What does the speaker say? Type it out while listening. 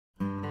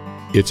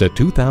It's a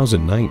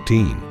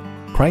 2019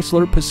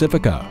 Chrysler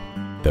Pacifica.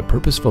 The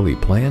purposefully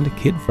planned,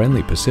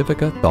 kid-friendly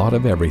Pacifica thought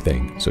of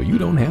everything, so you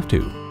don't have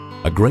to.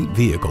 A great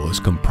vehicle is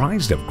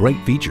comprised of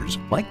great features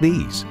like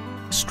these: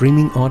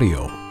 streaming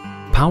audio,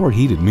 power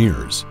heated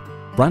mirrors,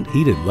 front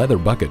heated leather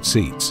bucket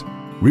seats,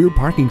 rear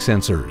parking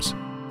sensors,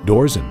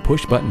 doors and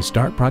push-button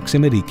start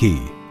proximity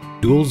key,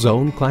 dual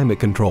zone climate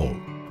control,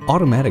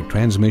 automatic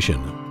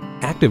transmission,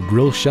 active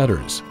grille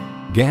shutters,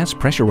 gas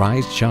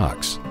pressurized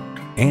shocks,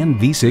 and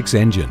V6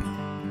 engine.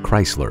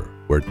 Chrysler,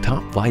 where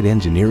top-flight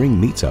engineering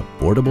meets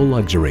affordable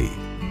luxury.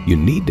 You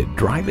need to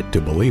drive it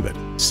to believe it.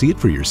 See it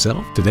for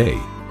yourself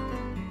today.